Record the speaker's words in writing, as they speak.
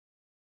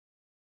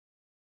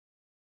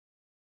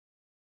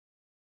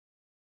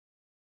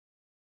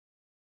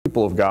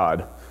People of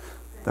God,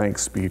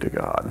 thanks be to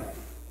God.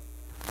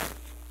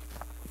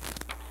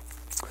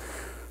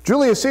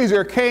 Julius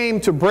Caesar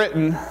came to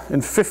Britain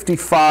in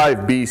 55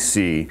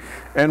 BC,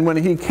 and when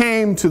he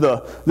came to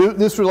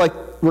this was like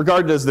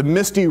regarded as the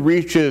misty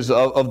reaches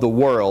of the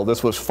world.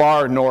 This was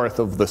far north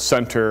of the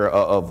center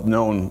of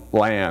known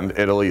land,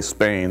 Italy,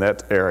 Spain,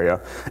 that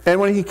area. And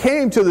when he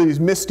came to these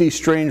misty,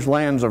 strange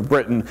lands of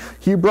Britain,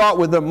 he brought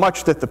with him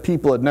much that the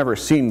people had never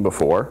seen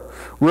before.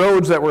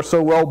 Roads that were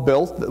so well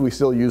built that we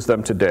still use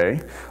them today.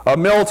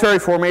 Military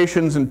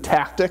formations and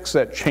tactics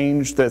that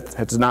changed that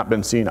has not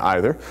been seen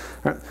either.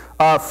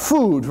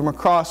 Food from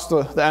across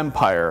the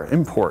empire,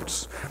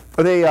 imports.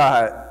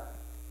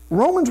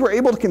 Romans were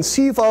able to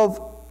conceive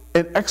of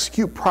and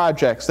execute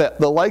projects that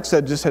the likes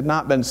that just had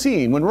not been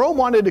seen. When Rome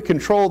wanted to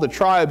control the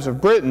tribes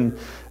of Britain,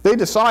 they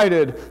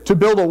decided to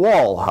build a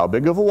wall. How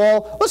big of a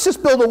wall? Let's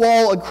just build a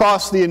wall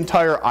across the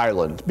entire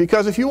island.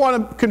 Because if you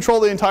want to control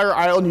the entire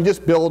island, you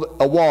just build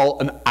a wall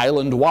an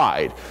island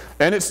wide.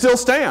 And it still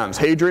stands.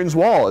 Hadrian's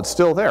Wall, it's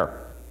still there.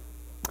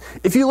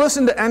 If you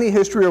listen to any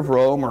history of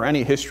Rome or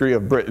any history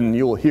of Britain,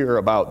 you will hear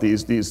about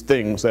these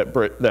things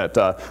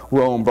that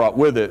Rome brought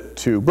with it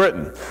to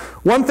Britain.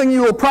 One thing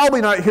you will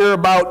probably not hear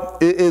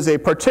about is a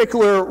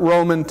particular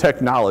Roman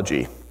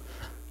technology.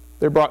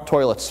 They brought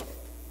toilets.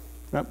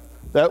 Yep.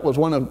 That was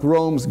one of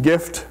Rome's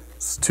gifts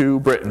to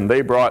Britain.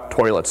 They brought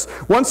toilets.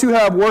 Once you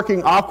have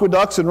working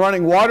aqueducts and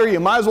running water, you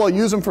might as well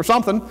use them for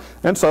something,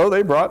 and so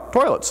they brought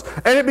toilets.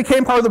 And it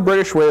became part of the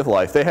British way of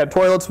life. They had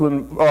toilets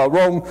when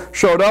Rome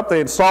showed up.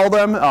 They installed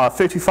them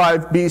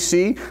 55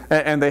 BC,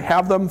 and they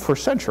have them for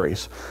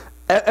centuries.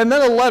 And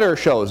then a letter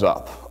shows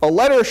up. A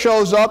letter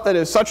shows up that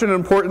is such an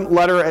important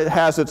letter, it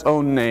has its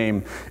own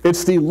name.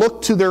 It's the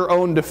Look to Their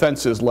Own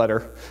Defenses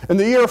letter. In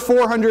the year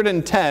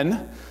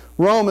 410,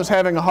 Rome is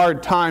having a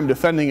hard time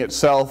defending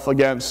itself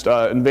against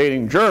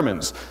invading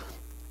Germans.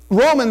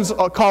 Romans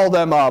call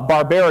them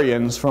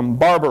barbarians from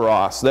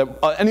Barbaros.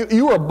 And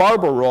you were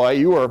barbaroi,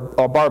 you were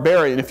a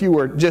barbarian if you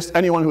were just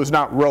anyone who was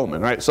not Roman,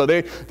 right? So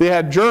they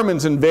had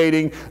Germans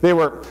invading. They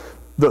were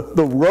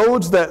the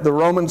roads that the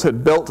Romans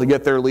had built to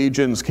get their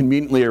legions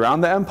conveniently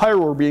around the empire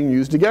were being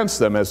used against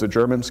them, as the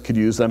Germans could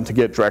use them to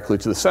get directly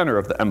to the center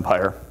of the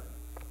empire.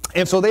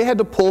 And so they had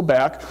to pull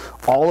back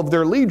all of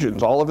their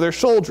legions, all of their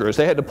soldiers.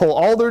 They had to pull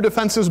all their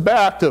defenses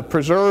back to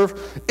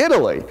preserve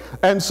Italy.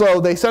 And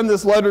so they send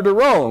this letter to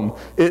Rome,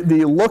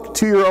 the Look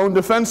to Your Own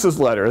Defenses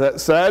letter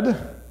that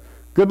said,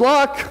 good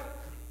luck,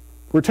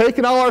 we're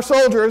taking all our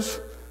soldiers,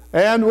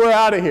 and we're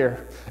out of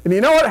here. And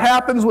you know what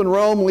happens when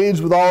Rome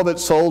leads with all of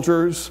its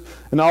soldiers,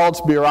 and all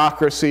its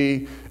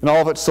bureaucracy, and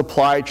all of its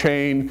supply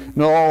chain,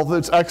 and all of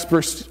its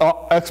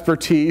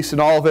expertise, and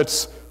all of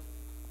its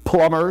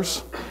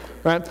plumbers?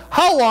 Right?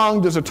 How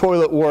long does a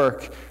toilet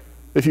work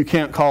if you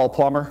can't call a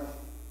plumber?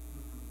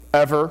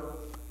 Ever?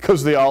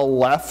 Because they all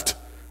left,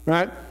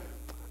 right?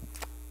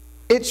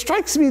 It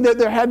strikes me that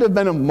there had to have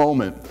been a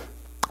moment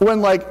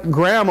when, like,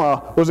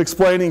 grandma was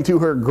explaining to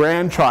her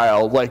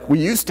grandchild, like, we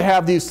used to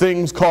have these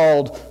things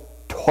called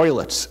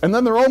toilets, and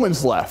then the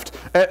Romans left,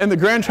 and the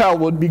grandchild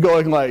would be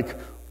going like,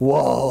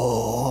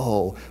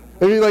 whoa.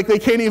 I mean, like, they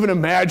can't even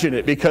imagine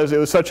it because it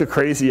was such a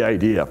crazy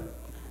idea.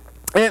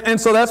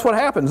 And so that's what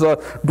happens.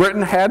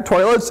 Britain had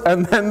toilets,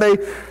 and then they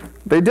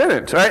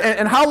didn't. Right?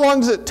 And how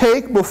long does it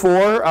take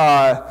before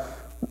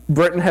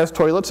Britain has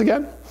toilets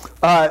again?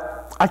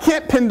 I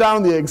can't pin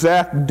down the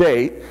exact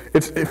date.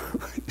 If you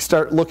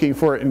start looking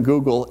for it in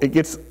Google,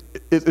 it's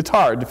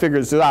hard to figure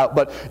this out.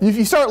 But if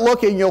you start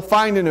looking, you'll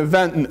find an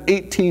event in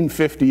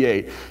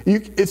 1858.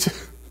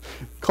 It's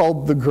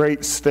called the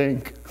Great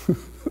Stink.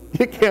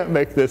 You can't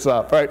make this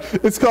up, right?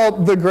 It's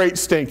called the Great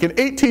Stink. In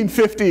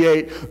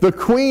 1858, the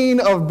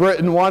Queen of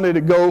Britain wanted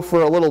to go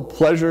for a little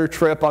pleasure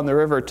trip on the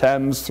River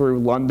Thames through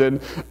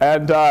London,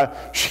 and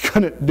she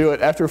couldn't do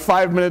it. After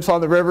 5 minutes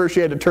on the river,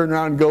 she had to turn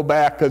around and go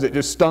back because it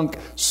just stunk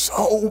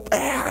so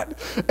bad.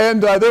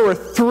 And there were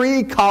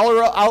 3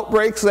 cholera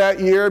outbreaks that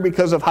year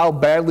because of how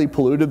badly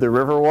polluted the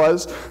river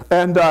was.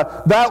 And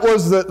that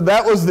was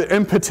the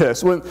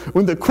impetus.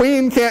 When the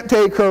Queen can't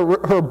take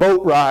her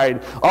boat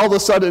ride, all of a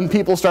sudden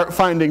people start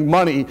finding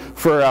money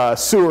for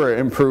sewer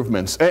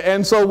improvements.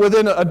 And so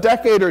within a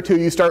decade or two,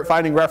 you start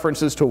finding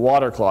references to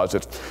water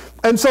closets.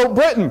 And so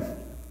Britain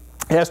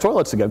has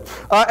toilets again.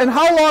 And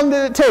how long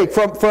did it take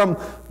from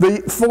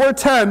the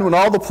 410, when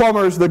all the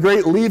plumbers, the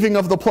great leaving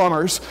of the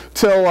plumbers,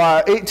 till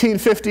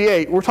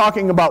 1858? We're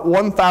talking about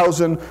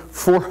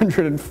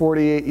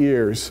 1,448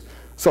 years.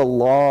 It's a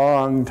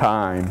long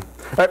time.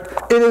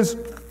 It is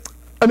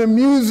an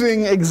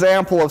amusing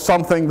example of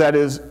something that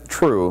is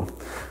true.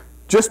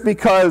 Just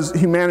because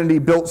humanity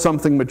built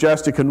something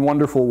majestic and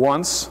wonderful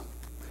once,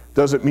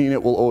 doesn't mean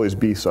it will always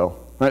be so.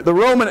 Right? The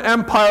Roman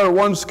Empire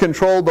once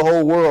controlled the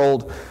whole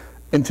world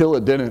until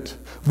it didn't.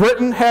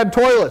 Britain had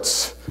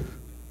toilets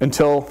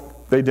until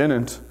they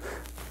didn't.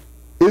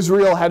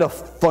 Israel had a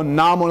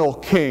phenomenal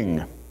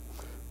king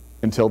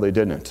until they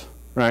didn't.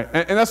 Right?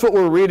 And that's what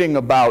we're reading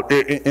about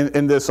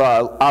in this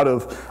out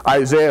of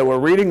Isaiah. We're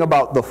reading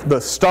about the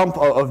stump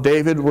of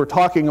David. We're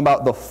talking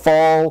about the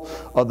fall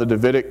of the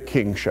Davidic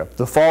kingship,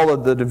 the fall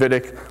of the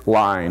Davidic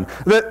line.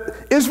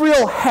 That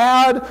Israel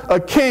had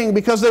a king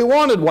because they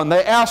wanted one.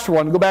 They asked for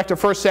one. Go back to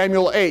 1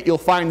 Samuel 8. You'll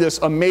find this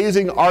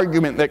amazing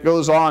argument that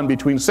goes on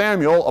between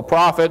Samuel, a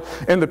prophet,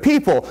 and the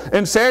people.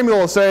 And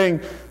Samuel is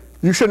saying,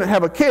 you shouldn't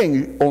have a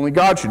king, only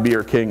God should be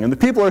your king. And the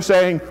people are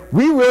saying,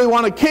 we really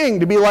want a king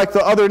to be like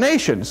the other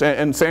nations.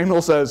 And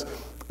Samuel says,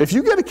 if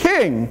you get a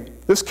king,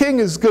 this king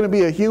is going to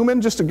be a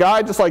human, just a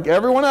guy just like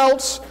everyone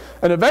else,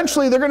 and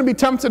eventually they're going to be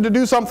tempted to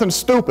do something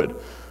stupid.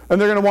 And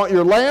they're going to want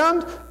your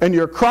land and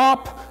your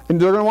crop, and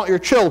they're going to want your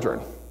children.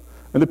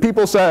 And the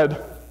people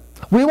said,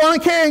 we want a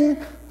king.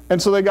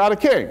 And so they got a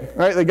king,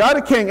 right? They got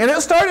a king. And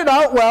it started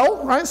out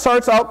well, right? It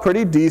starts out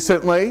pretty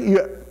decently.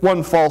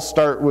 One false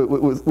start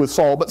with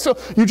Saul. But so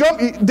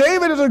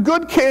David is a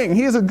good king.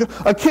 He is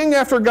a king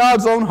after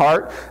God's own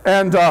heart.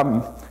 And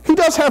he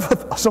does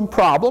have some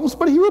problems,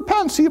 but he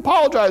repents. He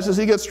apologizes.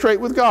 He gets straight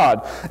with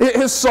God.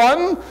 His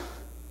son,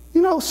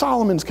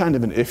 Solomon's kind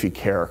of an iffy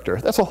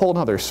character. That's a whole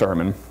other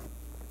sermon.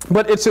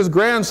 But it's his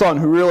grandson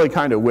who really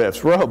kind of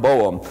whiffs.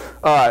 Rehoboam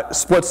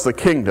splits the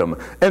kingdom.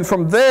 And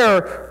from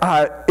there,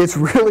 it's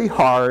really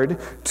hard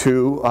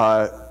to,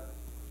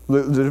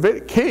 the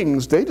Davidic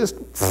kings,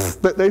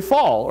 they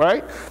fall,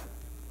 right?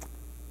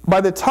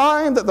 By the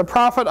time that the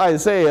prophet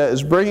Isaiah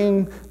is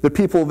bringing the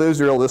people of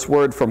Israel this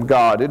word from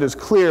God, it is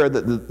clear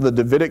that the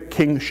Davidic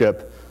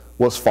kingship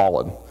was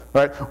fallen,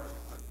 right?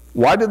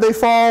 Why did they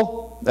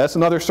fall? That's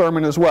another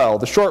sermon as well.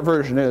 The short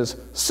version is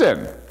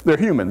sin. They're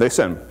human. They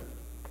sin.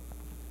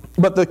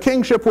 But the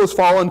kingship was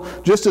fallen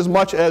just as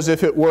much as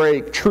if it were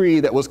a tree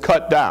that was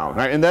cut down.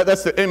 Right? And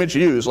that's the image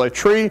used. Like,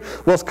 tree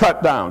was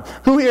cut down.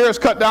 Who here has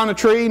cut down a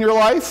tree in your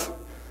life?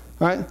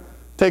 Right?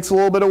 Takes a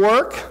little bit of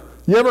work.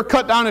 You ever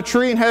cut down a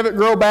tree and have it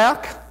grow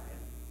back?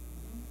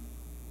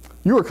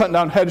 You were cutting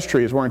down hedge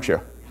trees, weren't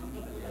you?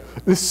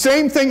 The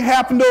same thing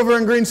happened over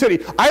in Green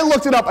City. I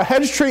looked it up. A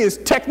hedge tree is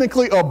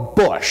technically a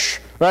bush.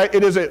 Right?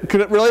 It is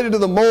related to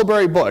the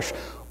mulberry bush.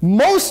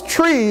 Most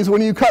trees,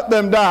 when you cut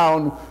them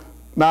down,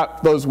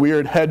 not those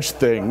weird hedge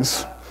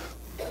things.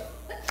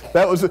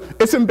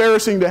 It's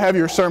embarrassing to have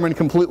your sermon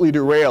completely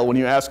derail when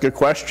you ask a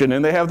question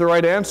and they have the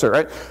right answer,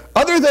 right?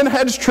 Other than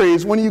hedge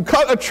trees, when you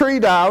cut a tree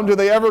down, do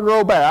they ever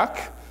grow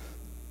back?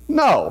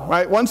 No,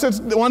 right? Once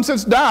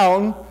it's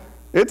down,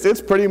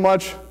 it's pretty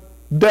much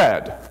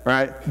dead,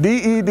 right?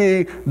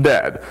 D-E-D,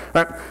 dead.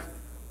 Right?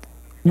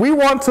 We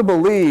want to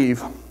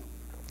believe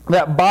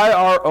that by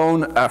our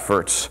own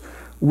efforts,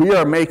 we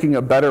are making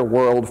a better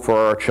world for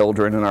our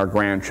children and our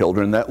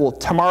grandchildren that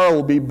tomorrow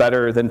will be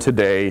better than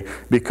today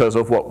because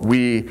of what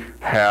we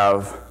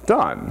have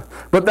done.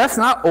 But that's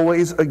not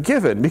always a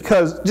given,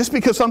 because just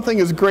because something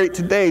is great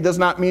today does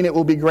not mean it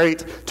will be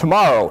great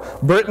tomorrow.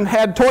 Britain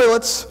had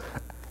toilets,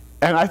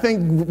 and I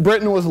think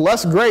Britain was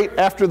less great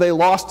after they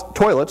lost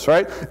toilets,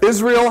 right?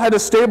 Israel had a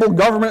stable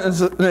government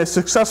and a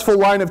successful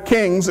line of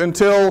kings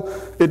until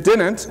it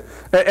didn't.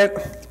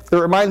 It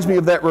reminds me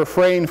of that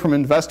refrain from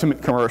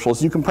investment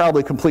commercials. You can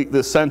probably complete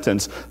this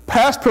sentence.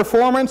 Past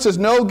performance is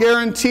no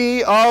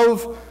guarantee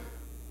of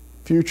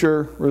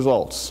future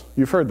results.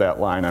 You've heard that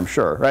line, I'm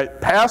sure,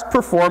 right? Past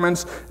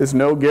performance is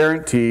no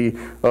guarantee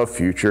of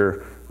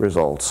future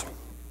results.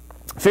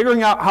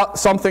 Figuring out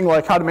something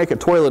like how to make a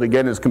toilet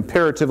again is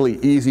comparatively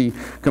easy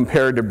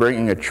compared to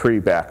bringing a tree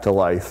back to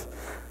life.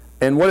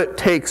 And what it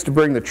takes to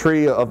bring the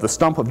tree of the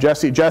stump of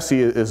Jesse.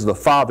 Jesse is the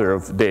father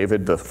of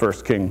David, the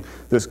first king,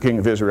 this king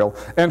of Israel.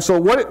 And so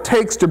what it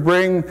takes to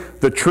bring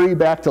the tree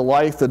back to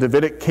life, the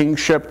Davidic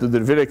kingship, the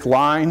Davidic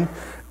line,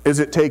 is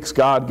it takes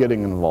God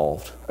getting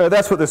involved.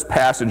 That's what this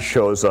passage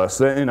shows us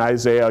in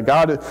Isaiah.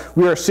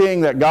 We are seeing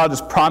that God is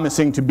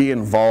promising to be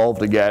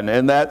involved again,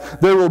 and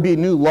that there will be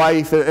new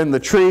life, and the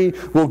tree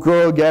will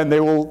grow again.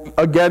 There will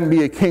again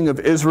be a king of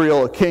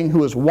Israel, a king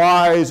who is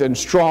wise and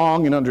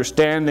strong and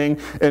understanding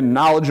and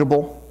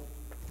knowledgeable.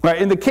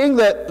 Right? And the king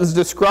that is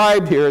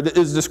described here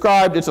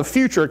it's a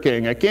future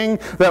king, a king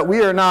that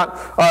we're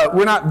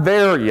not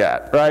there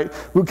yet, right?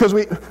 Because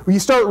we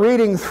start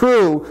reading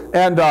through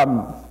and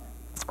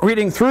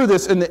reading through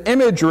this, and the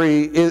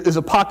imagery is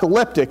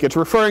apocalyptic. It's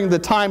referring to the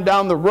time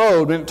down the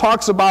road, and it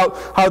talks about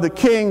how the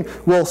king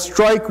will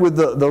strike with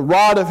the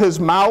rod of his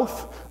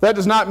mouth. That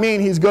does not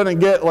mean he's going to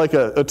get like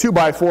a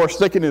 2x4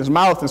 stick in his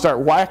mouth and start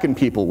whacking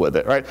people with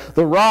it, right?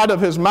 The rod of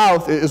his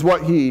mouth is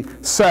what he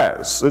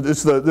says.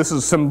 This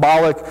is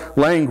symbolic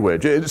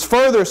language. It's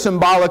further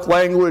symbolic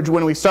language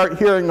when we start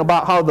hearing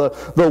about how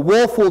the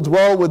wolf will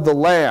dwell with the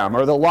lamb,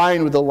 or the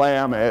lion with the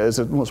lamb, as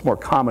it was more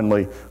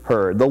commonly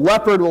heard. The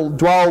leopard will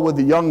dwell with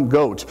the young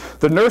goat.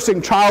 The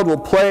nursing child will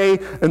play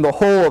in the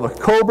hole of a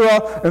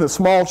cobra, and the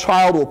small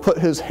child will put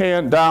his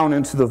hand down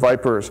into the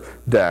viper's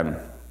den.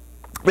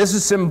 This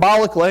is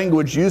symbolic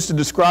language used to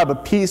describe a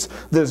peace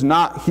that is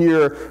not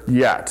here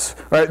yet.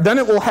 Right? Then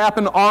it will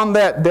happen on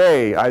that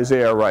day,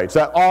 Isaiah writes.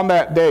 That on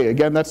that day,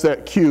 again, that's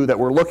that cue that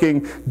we're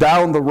looking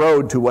down the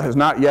road to what has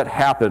not yet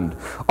happened.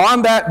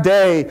 On that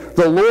day,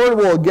 the Lord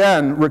will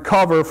again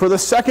recover for the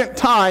second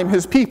time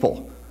his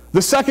people.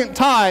 The second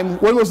time,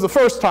 when was the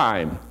first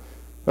time?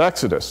 The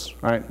Exodus,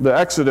 right? The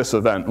Exodus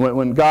event,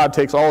 when God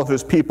takes all of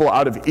his people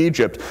out of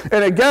Egypt.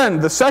 And again,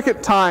 the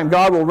second time,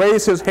 God will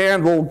raise his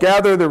hand, will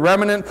gather the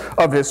remnant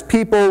of his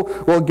people,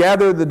 will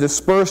gather the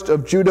dispersed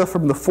of Judah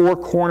from the four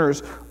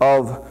corners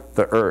of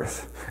the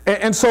earth.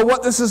 And so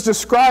what this is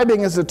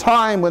describing is a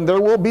time when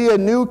there will be a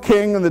new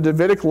king in the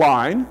Davidic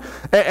line,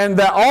 and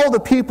that all the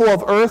people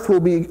of earth will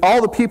be,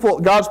 all the people,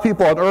 God's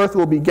people on earth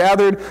will be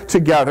gathered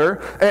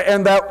together,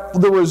 and that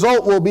the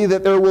result will be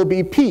that there will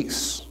be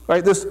peace.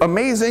 Right, this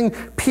amazing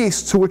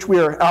peace to which we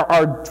are,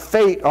 our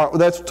fate,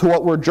 that's to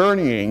what we're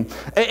journeying.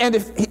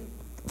 And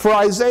for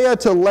Isaiah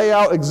to lay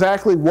out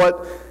exactly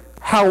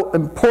how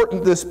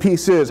important this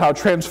peace is, how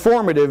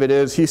transformative it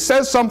is, he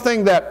says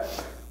something that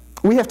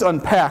we have to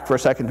unpack for a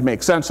second to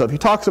make sense of. He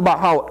talks about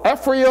how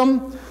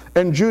Ephraim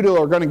and Judah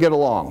are going to get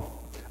along.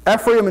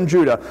 Ephraim and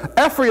Judah.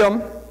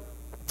 Ephraim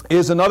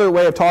is another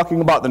way of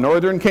talking about the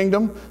northern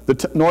kingdom,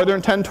 the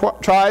northern 10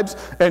 tribes,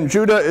 and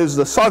Judah is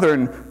the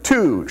southern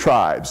 2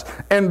 tribes.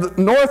 And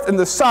the north and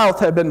the south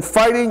have been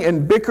fighting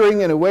and bickering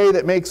in a way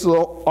that makes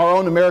our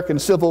own American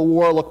Civil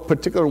War look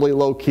particularly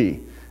low-key.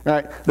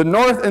 Right? The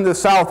north and the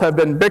south have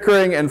been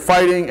bickering and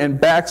fighting and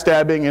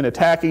backstabbing and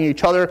attacking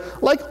each other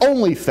like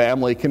only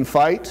family can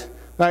fight.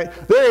 Right?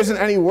 There isn't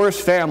any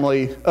worse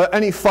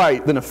any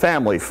fight than a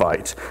family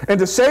fight. And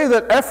to say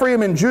that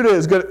Ephraim and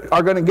Judah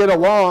are going to get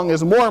along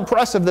is more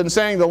impressive than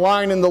saying the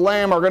lion and the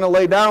lamb are going to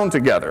lay down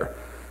together.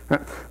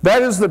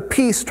 That is the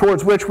peace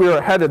towards which we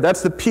are headed.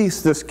 That's the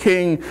peace this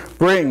king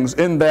brings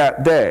in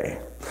that day.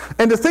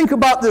 And to think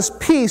about this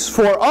peace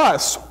for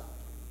us,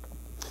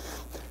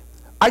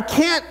 I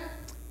can't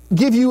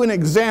give you an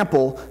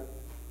example,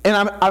 and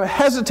I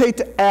hesitate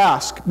to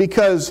ask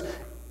because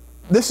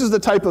this is the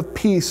type of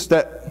peace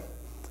that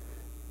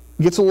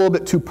gets a little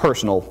bit too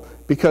personal,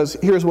 because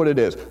here's what it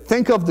is.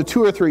 Think of the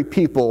 2 or 3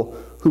 people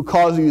who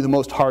cause you the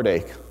most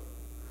heartache,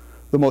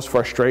 the most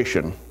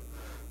frustration,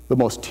 the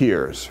most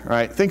tears,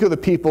 right? Think of the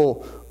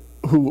people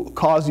who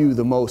cause you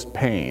the most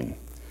pain.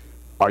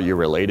 Are you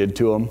related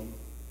to them?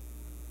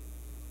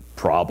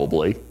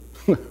 Probably,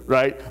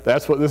 right?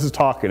 That's what this is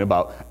talking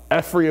about.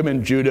 Ephraim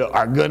and Judah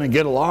are going to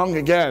get along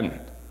again.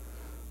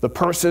 The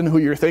person who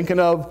you're thinking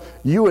of,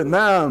 you and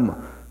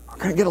them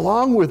going to get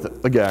along with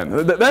it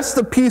again. That's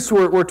the peace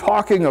we're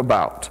talking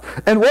about.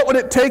 And what would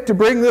it take to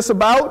bring this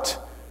about?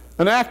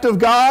 An act of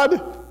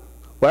God?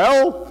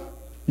 Well,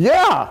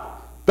 yeah,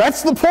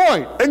 that's the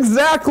point.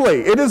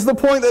 Exactly. It is the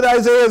point that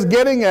Isaiah is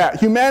getting at.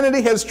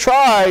 Humanity has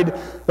tried,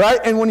 right?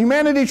 And when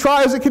humanity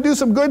tries, it can do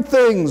some good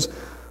things.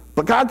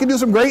 But God can do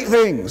some great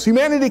things.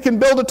 Humanity can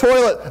build a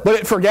toilet, but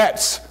it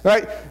forgets,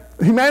 right?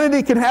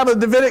 Humanity can have a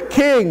Davidic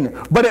king,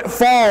 but it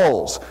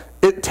falls.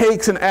 It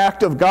takes an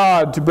act of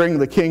God to bring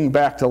the king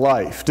back to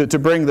life, to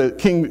bring the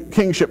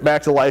kingship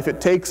back to life.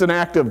 It takes an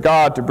act of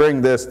God to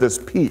bring this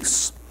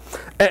peace.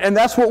 And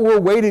that's what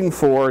we're waiting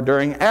for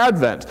during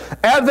Advent.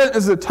 Advent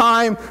is the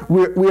time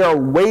we are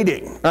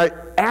waiting. Right?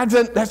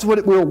 Advent, that's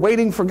what we're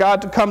waiting for God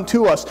to come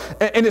to us.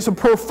 And it's a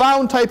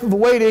profound type of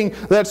waiting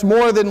that's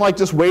more than like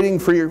just waiting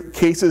for your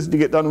cases to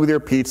get done with your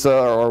pizza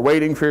or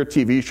waiting for your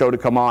TV show to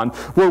come on.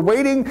 We're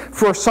waiting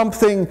for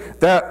something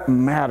that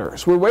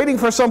matters. We're waiting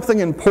for something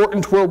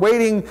important. We're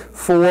waiting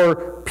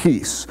for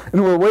peace.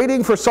 And we're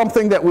waiting for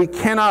something that we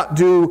cannot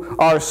do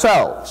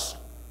ourselves.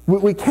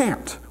 We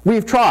can't.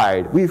 We've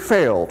tried. We've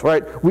failed,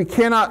 right? We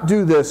cannot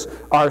do this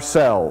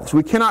ourselves.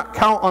 We cannot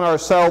count on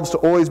ourselves to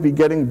always be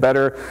getting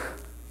better.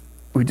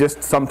 We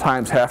just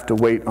sometimes have to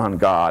wait on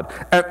God.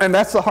 And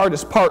that's the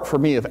hardest part for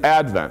me of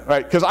Advent,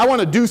 right? Because I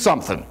want to do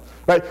something,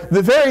 right?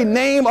 The very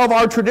name of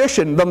our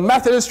tradition, the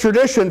Methodist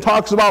tradition,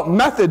 talks about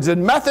methods,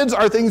 and methods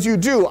are things you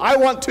do. I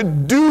want to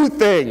do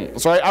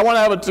things, right? I want to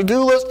have a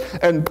to-do list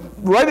and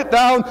write it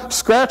down,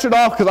 scratch it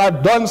off because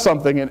I've done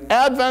something. And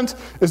Advent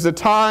is the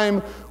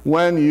time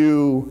when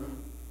you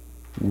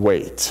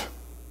wait.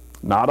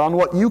 Not on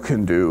what you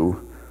can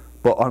do,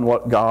 but on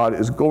what God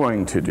is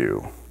going to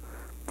do.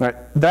 Right?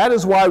 That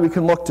is why we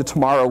can look to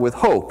tomorrow with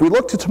hope. We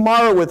look to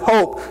tomorrow with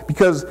hope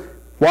because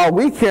while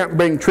we can't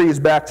bring trees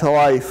back to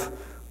life,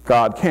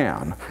 God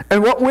can.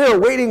 And what we are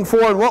waiting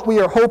for and what we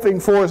are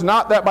hoping for is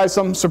not that by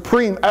some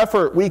supreme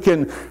effort we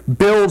can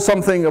build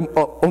something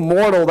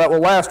immortal that will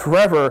last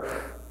forever.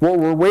 What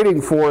we're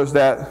waiting for is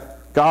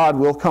that God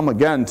will come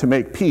again to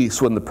make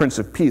peace when the Prince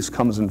of Peace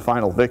comes in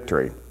final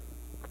victory.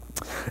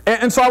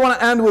 And so I want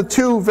to end with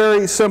 2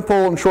 very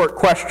simple and short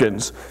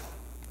questions.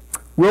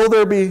 Will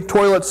there be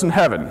toilets in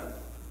heaven?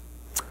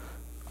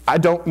 I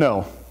don't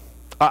know.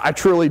 I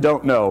truly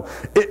don't know.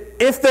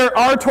 If there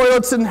are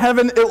toilets in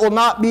heaven, it will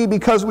not be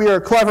because we are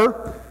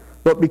clever,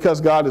 but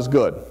because God is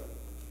good.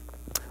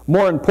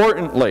 More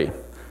importantly,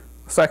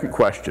 second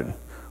question,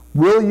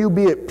 will you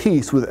be at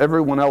peace with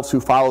everyone else who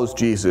follows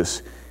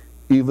Jesus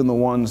even the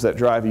ones that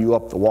drive you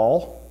up the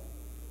wall?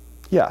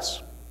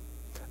 Yes.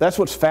 That's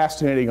what's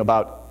fascinating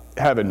about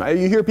heaven.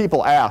 You hear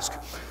people ask,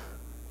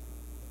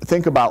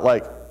 think about,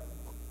 like,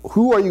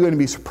 who are you going to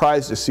be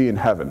surprised to see in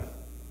heaven?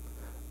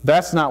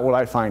 That's not what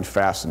I find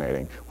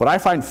fascinating. What I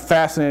find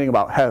fascinating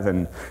about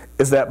heaven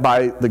is that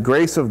by the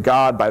grace of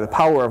God, by the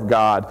power of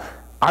God,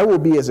 I will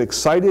be as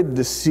excited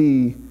to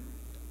see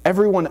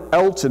everyone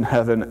else in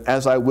heaven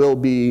as I will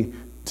be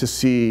to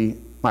see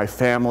my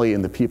family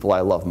and the people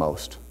I love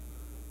most.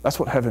 That's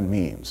what heaven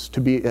means,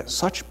 to be at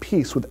such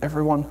peace with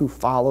everyone who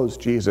follows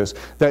Jesus,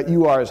 that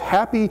you are as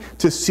happy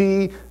to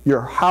see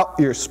your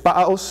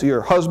spouse,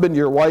 your husband,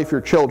 your wife,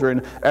 your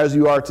children, as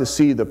you are to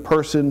see the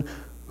person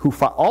who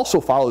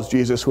also follows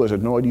Jesus, who has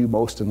annoyed you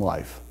most in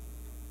life.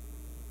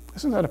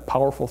 Isn't that a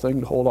powerful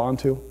thing to hold on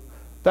to?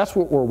 That's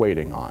what we're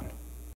waiting on.